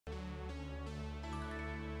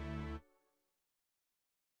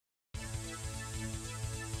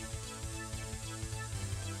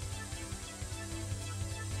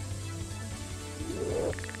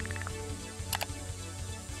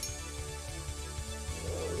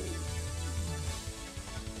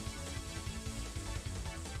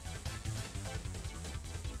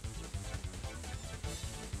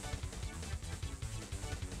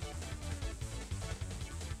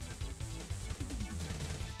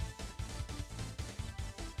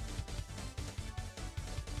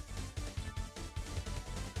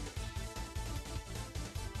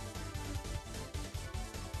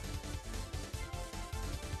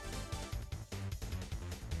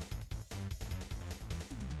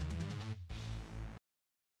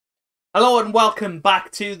Hello and welcome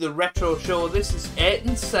back to the Retro Show. This is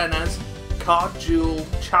Ayrton Senna's Kart Duel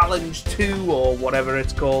Challenge 2 or whatever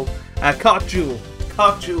it's called. Kart Duel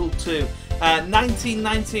 2.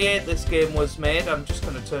 1998 this game was made. I'm just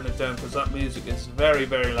going to turn it down because that music is very,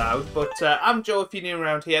 very loud. But I'm Joe. If you're new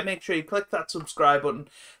around here, make sure you click that subscribe button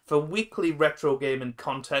for weekly retro gaming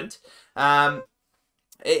content.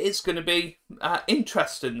 It is going to be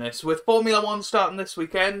interesting, this. With Formula 1 starting this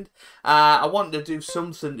weekend, I wanted to do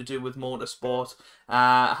something to do with motorsport.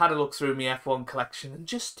 I had a look through my F1 collection and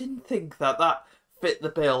just didn't think that fit the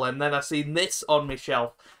bill. And then I seen this on my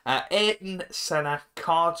shelf, Ayrton Senna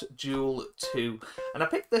Kart Duel 2. And I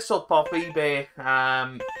picked this up off eBay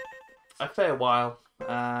a fair while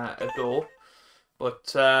ago,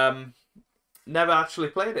 but never actually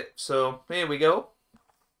played it. So here we go.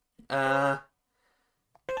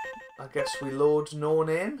 I guess we load no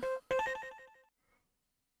name.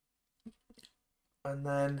 And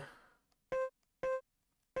then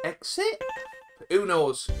exit? Who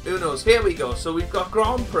knows? Who knows? Here we go. So we've got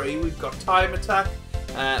Grand Prix, we've got Time Attack,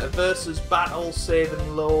 versus Battle, Save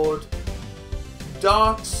and Load,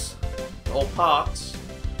 Darts, or Parts,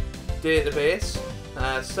 Database,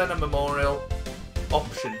 Senna Memorial,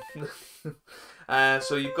 Option.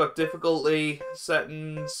 So you've got difficulty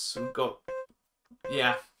settings, we've got,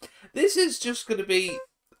 yeah. This is just going to be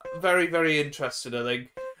very, very interesting, I think,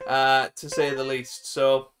 to say the least.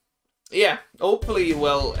 So, yeah, hopefully you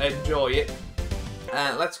will enjoy it.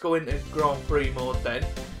 Let's go into Grand Prix mode then.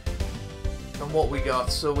 And what we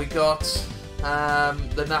got? So we got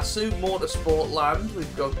the Nassau Motorsport Land,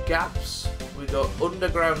 we've got Gaps, we've got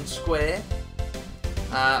Underground Square.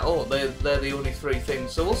 Oh, they're the only three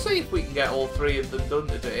things. So we'll see if we can get all three of them done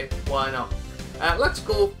today. Why not? Let's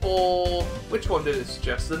go for, which one did it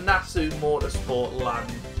suggest? The Nassau Motorsport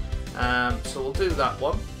Land. So we'll do that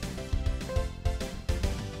one.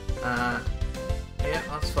 Yeah,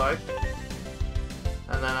 that's fine.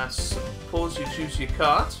 And then I suppose you choose your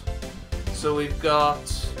kart. So we've got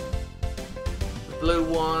the blue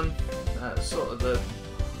one, sort of the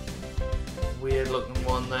weird looking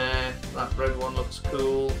one there. That red one looks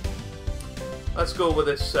cool. Let's go with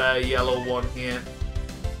this yellow one here.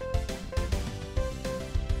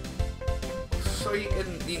 So you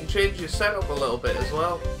can change your setup a little bit as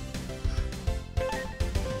well.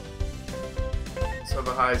 Let's have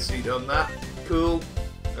a high seat on that. Cool.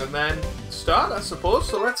 And then start, I suppose.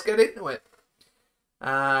 So let's get into it.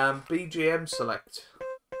 BGM select.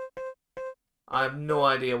 I have no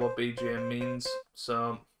idea what BGM means,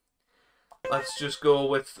 so let's just go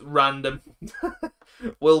with random.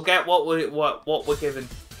 We'll get what we're given.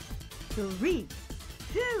 3,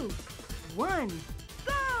 2, 1,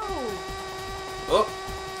 go! Oh.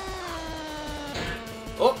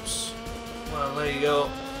 Oops. Well, there you go.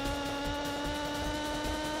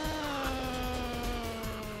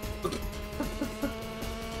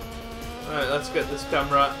 Alright, let's get this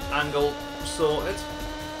camera angle sorted.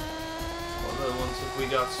 What other ones have we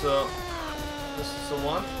got? So, this is the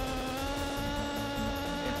one.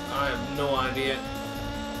 I have no idea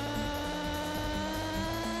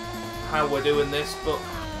how we're doing this, but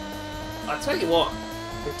I tell you what.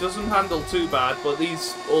 It doesn't handle too bad, but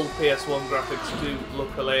these old PS1 graphics do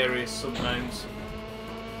look hilarious sometimes.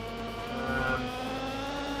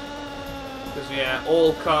 Because yeah,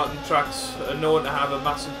 all karting tracks are known to have a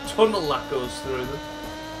massive tunnel that goes through them.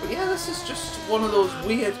 But yeah, this is just one of those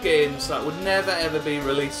weird games that would never ever be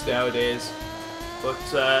released nowadays. But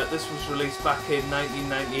this was released back in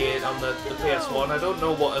 1998 on the PS1. I don't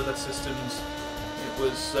know what other systems it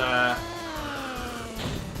was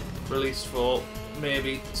released for.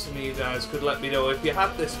 Maybe some of you guys could let me know if you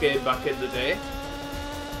had this game back in the day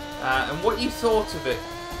and what you thought of it.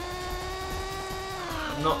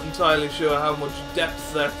 I'm not entirely sure how much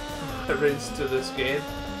depth there is to this game.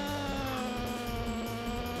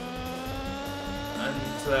 And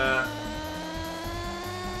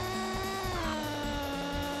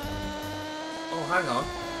oh, hang on.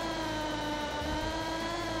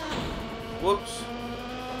 Whoops.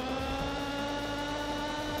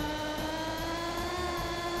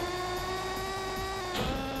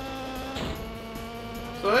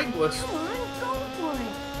 So I think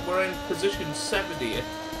we're in position 70,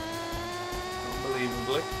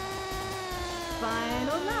 unbelievably.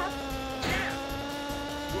 Final lap.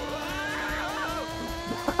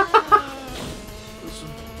 There's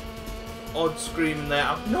some odd screaming there.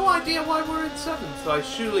 I've no idea why we're in 7th. Like,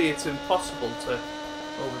 surely it's impossible to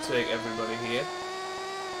overtake everybody here.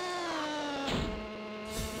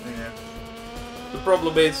 Yeah. The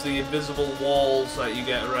problem is the invisible walls that you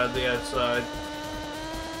get around the outside.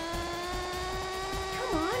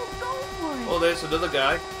 Come on, go for it. Oh, there's another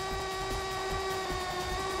guy.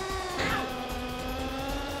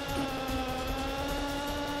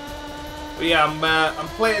 But yeah, I'm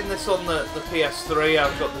playing this on the PS3.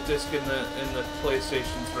 I've got the disc in the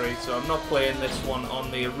PlayStation 3, so I'm not playing this one on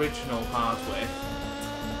the original hardware.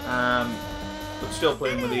 But still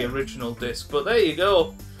playing with the original disc. But there you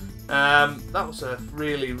go. That was a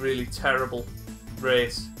really, really terrible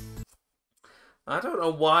race. I don't know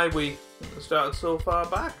why we started so far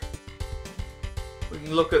back. We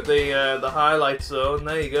can look at the highlights though, and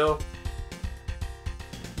there you go.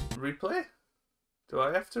 Replay? Do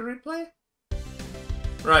I have to replay?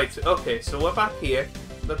 Right, okay, so we're back here.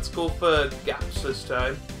 Let's go for gaps this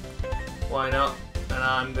time. Why not? And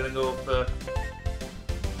I'm gonna go for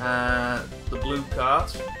the blue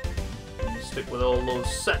cart. And stick with all those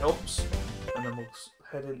setups, and then we'll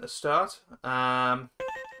head into start.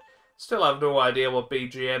 Still have no idea what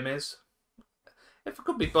BGM is. If I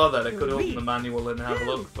could be bothered, I could open the manual and have a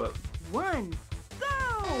look, but... 1, go!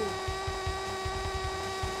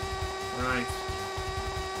 Right.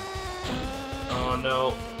 Oh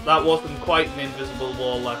no, that wasn't quite an invisible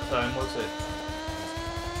wall that time, was it?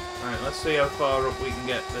 Right, let's see how far up we can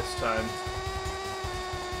get this time.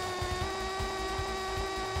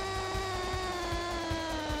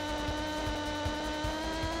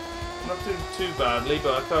 I'm not doing too badly,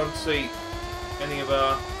 but I can't see any of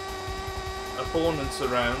our opponents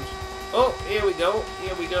around. Oh, here we go,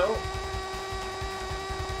 here we go.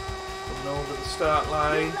 Coming over the start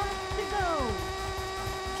line.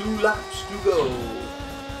 2 laps to go.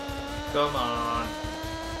 Come on.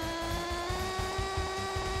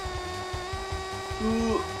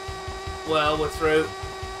 Ooh. Well, we're through.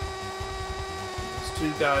 There's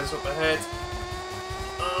 2 guys up ahead.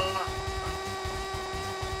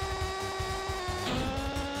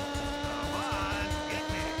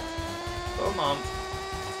 Come on.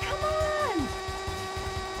 Come on!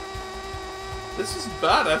 This isn't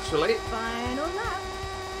bad, actually. Final lap.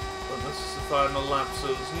 But this is the final lap, so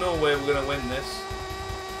there's no way we're going to win this.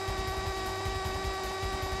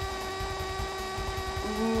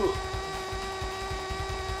 Ooh.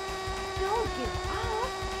 Don't give up.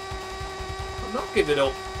 I'm not giving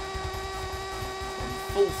up. I'm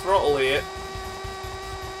full throttle here.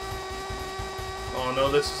 Oh no,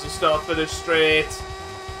 this is a start-finish straight.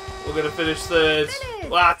 We're going to finish third.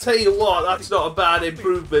 Well, I tell you what, that's not a bad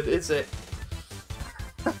improvement, is it?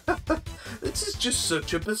 This is just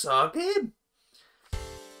such a bizarre game.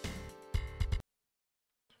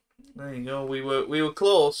 There you go. We were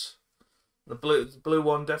close. The blue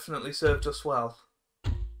one definitely served us well.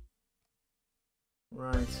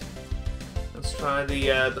 Right. Let's try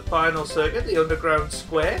the final circuit, the underground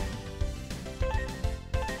square.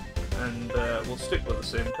 And we'll stick with the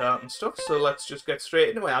same kart and stuff. So let's just get straight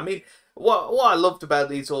into it. I mean, what I loved about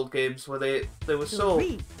these old games were they were so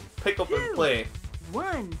pick up and play.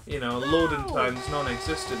 1. You know, loading times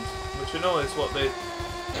non-existent, which I know is what they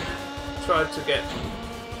tried to get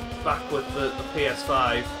back with the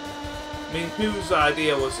PS5. I mean, whose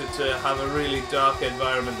idea was it to have a really dark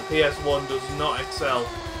environment? The PS1 does not excel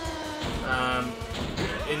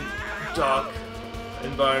in dark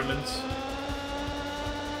environments.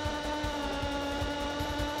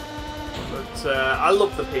 But I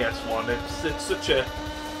love the PS1. It's such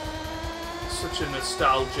a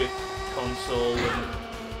nostalgic console, and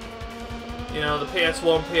you know, the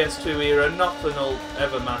PS1, PS2 era, nothing will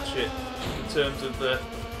ever match it in terms of the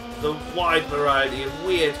wide variety of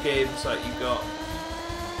weird games that you got.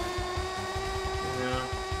 You know,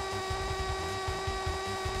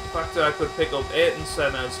 the fact that I could pick up Ayrton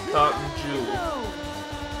Senna's Kart Duel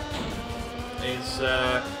is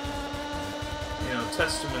you know,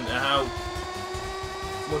 testament to how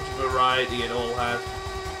much variety it all had.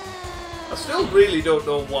 I still really don't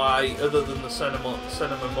know why, other than the Senna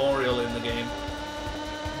Memorial in the game,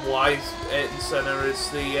 why Ayrton Senna is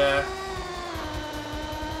the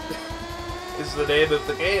is the name of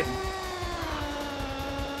the game.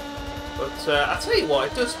 But I tell you what,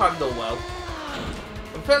 it does handle well.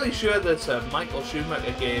 I'm fairly sure there's a Michael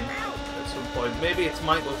Schumacher game at some point. Maybe it's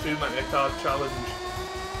Michael Schumacher Kart Challenge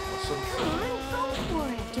or something.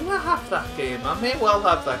 Do I have that game? I may well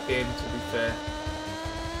have that game, to be fair.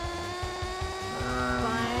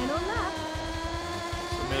 Final lap.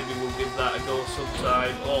 So maybe we'll give that a go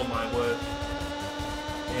sometime. Oh my word.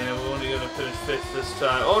 Yeah, we're only going to finish 5th this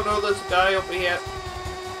time. Oh no, there's a guy up here.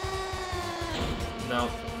 No.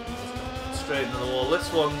 Straight into the wall. This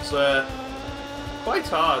one's quite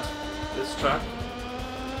hard, this track.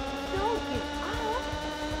 Don't give up.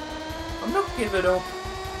 I'm not giving up.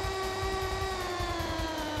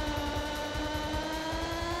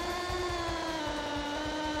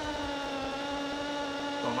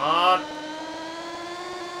 Come on.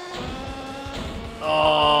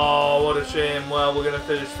 Oh, what a shame. Well, we're going to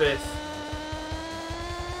finish 5th.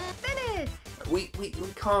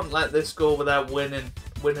 we can't let this go without winning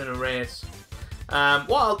a race.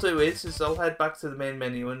 What I'll do is I'll head back to the main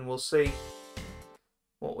menu and we'll see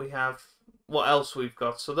what we have, what else we've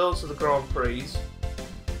got. So those are the Grand Prix.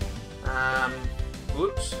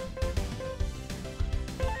 Whoops.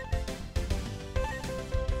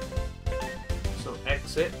 So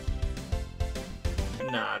exit.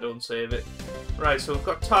 Nah, don't save it. Right, so we've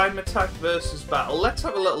got time attack versus battle. Let's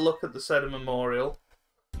have a little look at the Senna Memorial.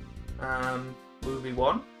 Movie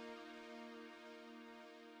 1.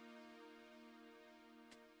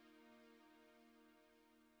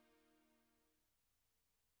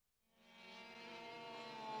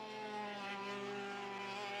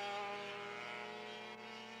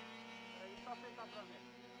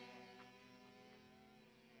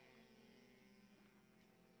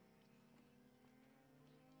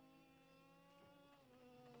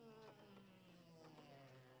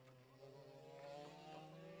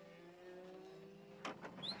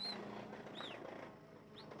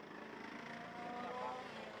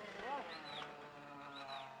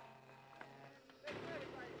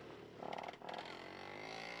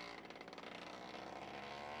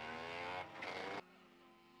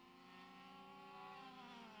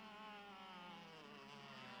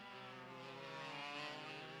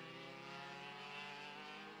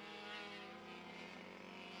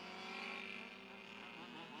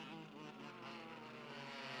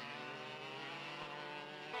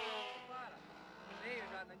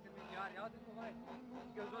 Na intermediária alta não vai,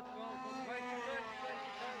 porque os outros vão vai ficando.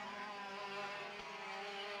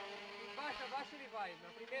 Abaixa ele vai,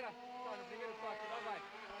 no primeiro toque, lá vai.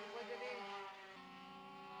 Depois ele...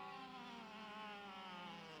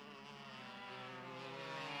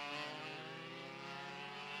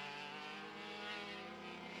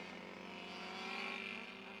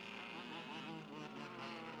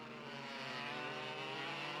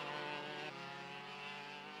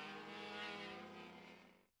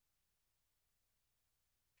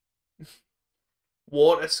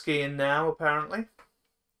 Water skiing now, apparently.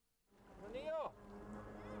 Maninho,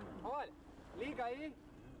 olha, liga aí,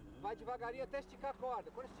 vai devagarinho até esticar a corda.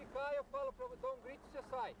 Quando esticar, eu falo, dou um grito e você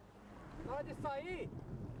sai. Na hora de sair...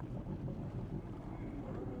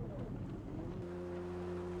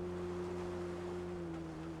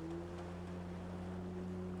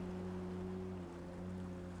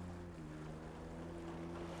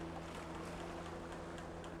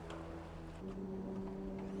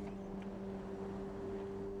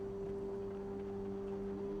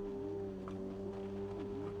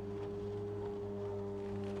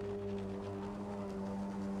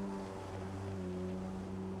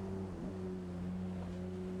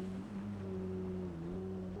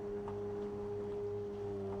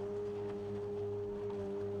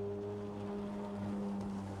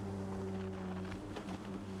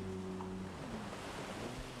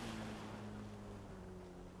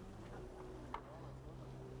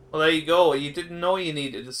 Well, there you go. You didn't know you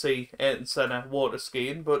needed to see Ayrton Senna water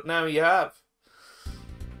skiing, but now you have.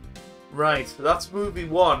 Right, that's movie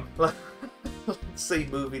 1. Let's see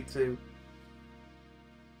movie 2.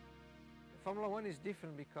 Formula 1 is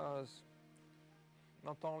different because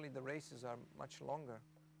not only the races are much longer,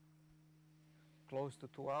 close to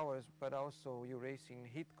 2 hours, but also you race in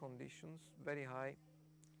heat conditions, very high,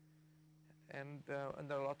 and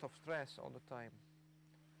under a lot of stress all the time.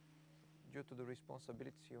 Due to the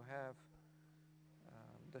responsibilities you have,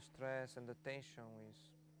 the stress and the tension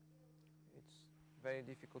it's very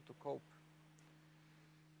difficult to cope.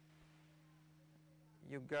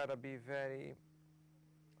 You gotta be very,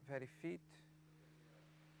 very fit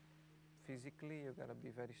physically. You gotta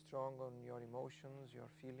be very strong on your emotions, your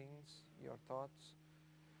feelings, your thoughts.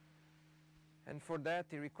 And for that,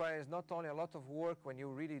 it requires not only a lot of work when you're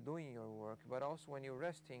really doing your work, but also when you're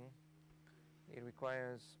resting. It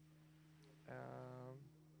requires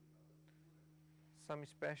some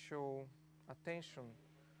special attention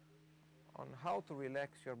on how to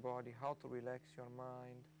relax your body, how to relax your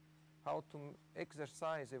mind, how to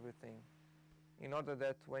exercise everything, in order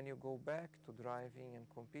that when you go back to driving and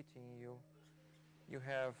competing, you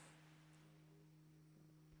have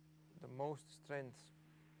the most strength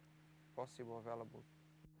possible available.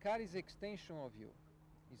 Car is extension of you,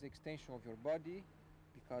 is extension of your body,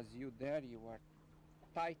 because you are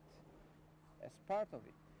tight as part of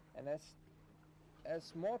it, and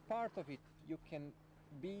as more part of it you can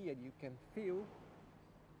be and you can feel,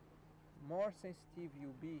 more sensitive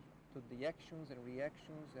you be to the actions and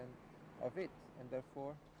reactions and of it, and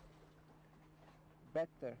therefore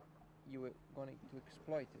better you are going to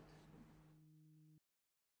exploit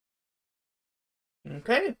it.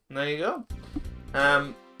 Okay, there you go.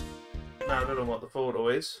 Now I don't know what the photo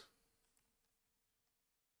is.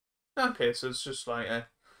 Okay, so it's just like a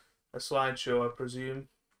slideshow, I presume.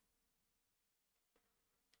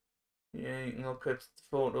 Yeah, you can look at the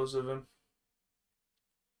photos of him.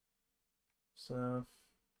 So,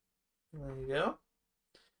 there you go.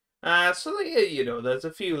 So yeah, you know, there's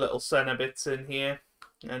a few little Senna bits in here,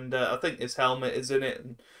 and I think his helmet is in it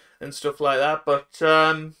and stuff like that. But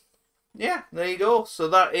yeah, there you go. So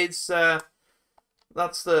that is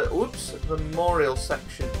that's the memorial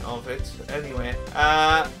section of it. Anyway,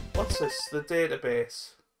 what's this? The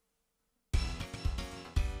database.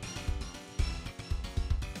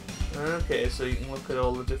 Okay, so you can look at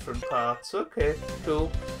all the different parts. Okay,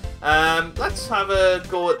 cool. Let's have a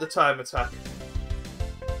go at the time attack.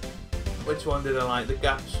 Which one did I like? The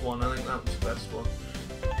gaps one. I think that was the best one.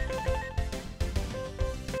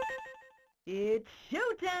 It's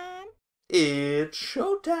showtime. It's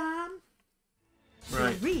showtime.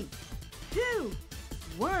 Right. 3, 2,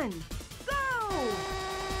 1, go!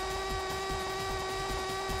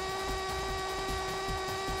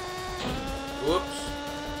 Whoops.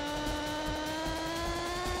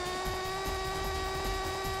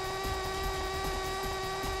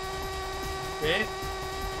 Okay.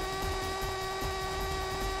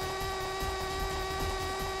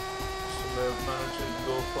 So we're managing to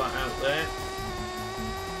go flat out there.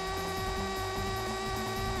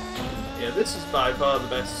 Yeah, this is by far the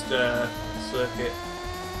best circuit.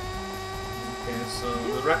 Okay, so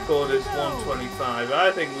the record is 125.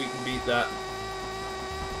 I think we can beat that.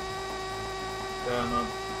 Come on.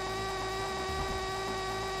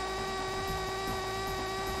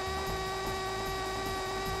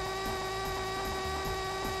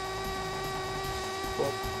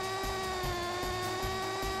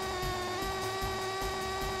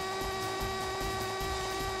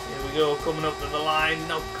 Here we go, coming up to the line,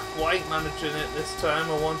 not quite managing it this time,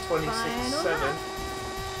 a 126.7.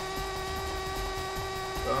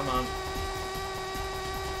 Come on.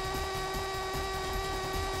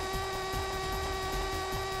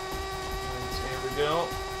 Right, here we go.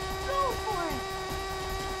 Go for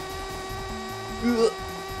it!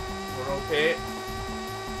 We're okay.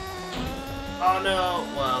 Oh no!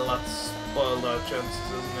 Well, that's spoiled our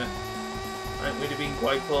chances, isn't it? I think we'd have been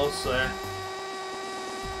quite close there.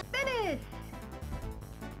 Finish!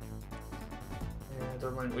 Yeah, I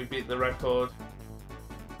don't think we beat the record.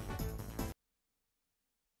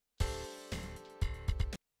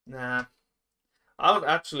 Nah. I don't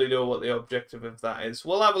actually know what the objective of that is.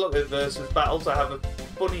 We'll have a look at versus battles. I have a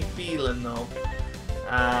funny feeling though.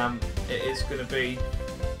 It is going to be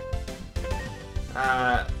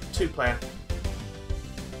 2-player.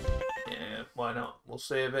 Yeah, why not? We'll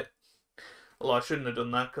save it. Well, I shouldn't have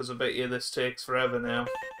done that because I bet you this takes forever now.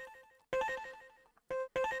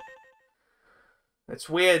 It's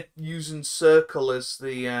weird using circle as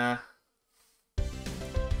the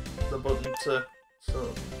button to sort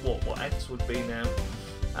of what X would be now.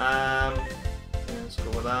 Yeah, let's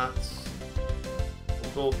go with that.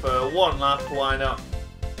 We'll go for 1 lap. Why not?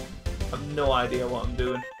 I've no idea what I'm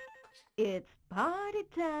doing. It's party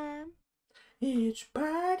time. It's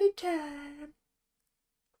party time.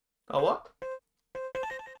 Oh, what?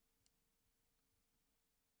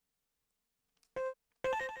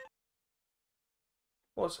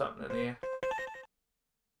 What's happening here?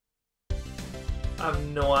 I have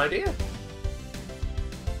no idea.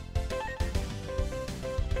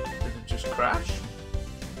 Did it just crash?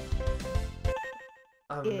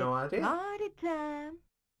 I have no idea. It's party time.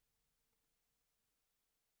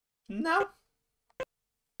 No.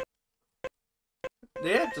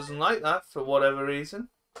 Yeah, it doesn't like that for whatever reason.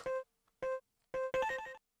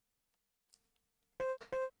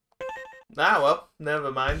 Ah, well,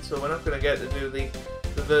 never mind. So we're not going to get to do the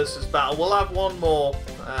versus battle. We'll have one more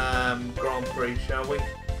Grand Prix, shall we?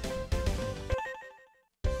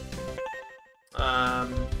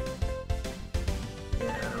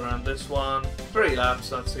 Yeah, around this one. 3 laps,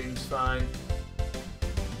 that seems fine.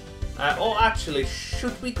 Or actually,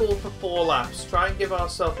 should we go for 4 laps? Try and give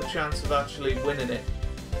ourselves a chance of actually winning it.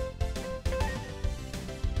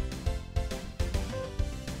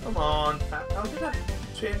 Come on. How did I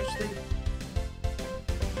change the...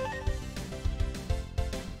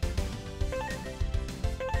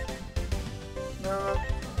 No.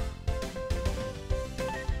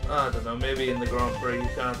 I don't know, maybe in the Grand Prix you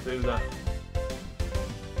can't do that.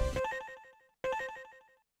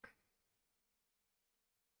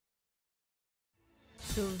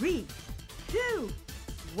 Three, 2,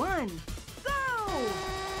 1, go!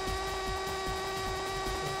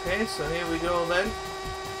 Okay, so here we go then.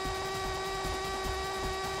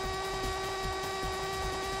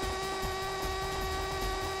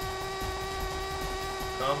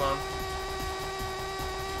 Come on.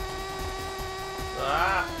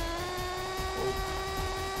 Ah! Oh.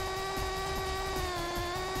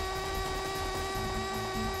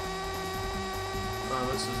 Oh,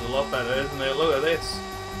 this is a lot better, isn't it? Look at this.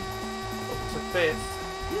 Up to 5th.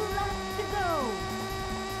 2 laps to go.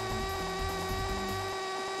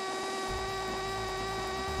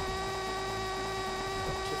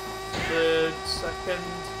 Up to 3rd, 2nd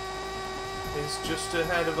is just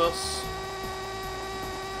ahead of us.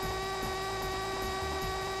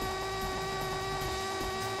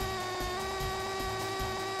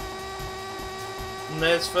 And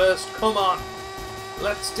there's 1st. Come on.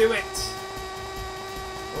 Let's do it.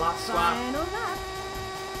 Last lap. Final lap.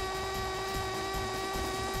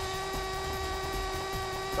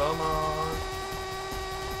 Come on.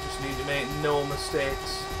 Just need to make no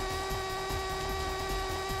mistakes.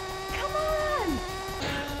 Come on.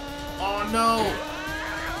 Oh no!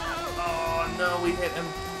 Oh no, we hit him.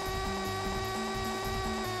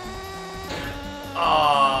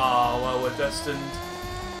 Oh, well, we're destined.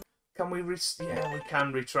 Can we yeah, we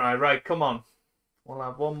can retry. Right, come on. We'll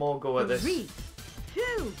have one more go at this. 3,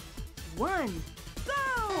 2, 1, go!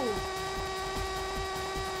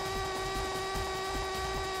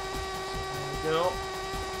 There we go.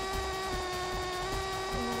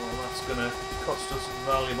 Oh, that's gonna cost us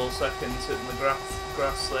valuable seconds hitting the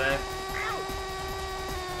grass there.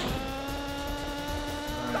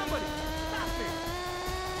 Somebody, stop me!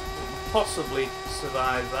 We can possibly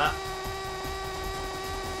survive that.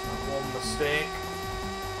 One mistake.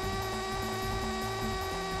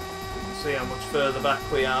 We can see how much further back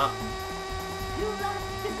we are. 2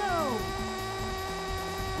 laps to go.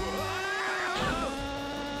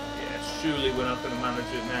 Yeah, surely we're not going to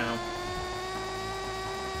manage it now.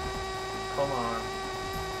 Come on.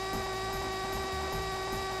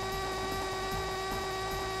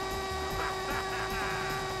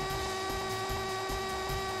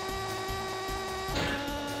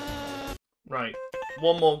 Right,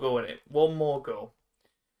 one more go at it. One more go.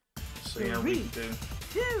 See how we can do.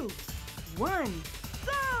 2, 1,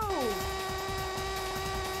 go!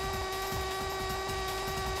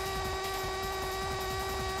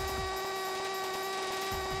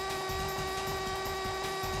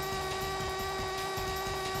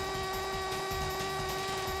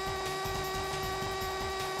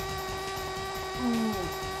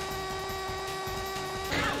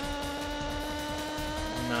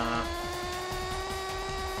 Nah.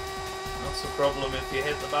 That's the problem. If you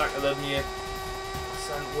hit the back of them, you're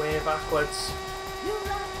sent way backwards. 2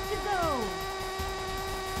 laps to go.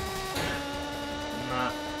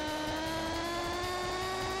 Nah.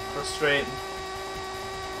 Frustrating.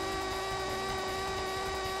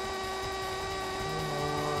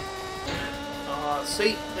 Oh,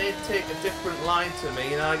 see, they take a different line to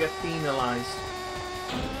me and I get penalised.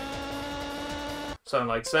 Sound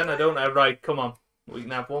like Senna, don't I? Right, come on. We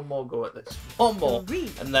can have one more go at this. One more.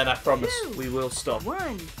 3, And then I promise 2, we will stop. 1,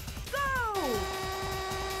 go!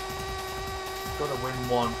 Gotta win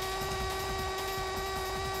one.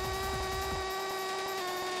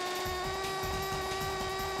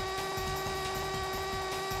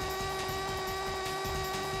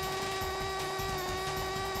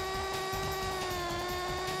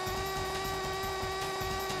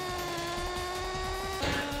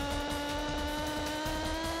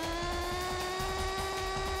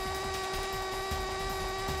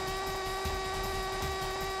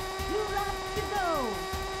 To go.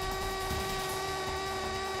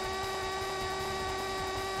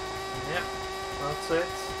 Yep, that's it.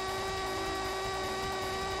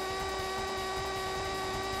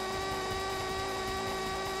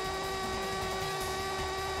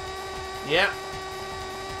 Yep.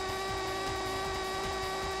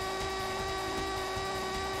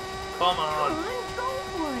 Come on. Go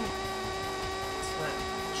for it.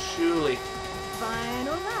 Surely.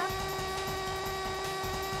 Final lap.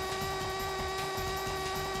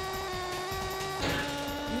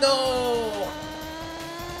 No!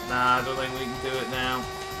 Nah, I don't think we can do it now.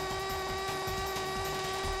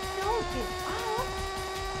 Don't give up.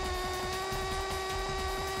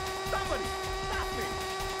 Somebody, stop me!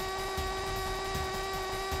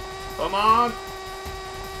 Come on!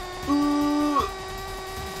 Ooh.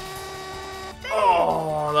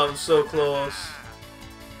 Oh, that was so close.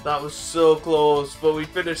 That was so close, but we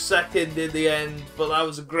finished 2nd in the end. But that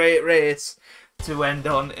was a great race to end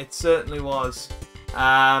on. It certainly was.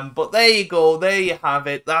 But there you go, there you have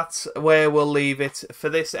it. That's where we'll leave it for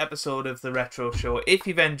this episode of the Retro Show. If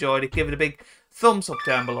you've enjoyed it, give it a big thumbs up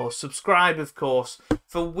down below. Subscribe, of course,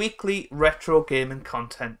 for weekly retro gaming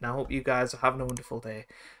content. And I hope you guys are having a wonderful day.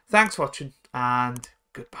 Thanks for watching, and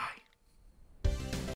goodbye.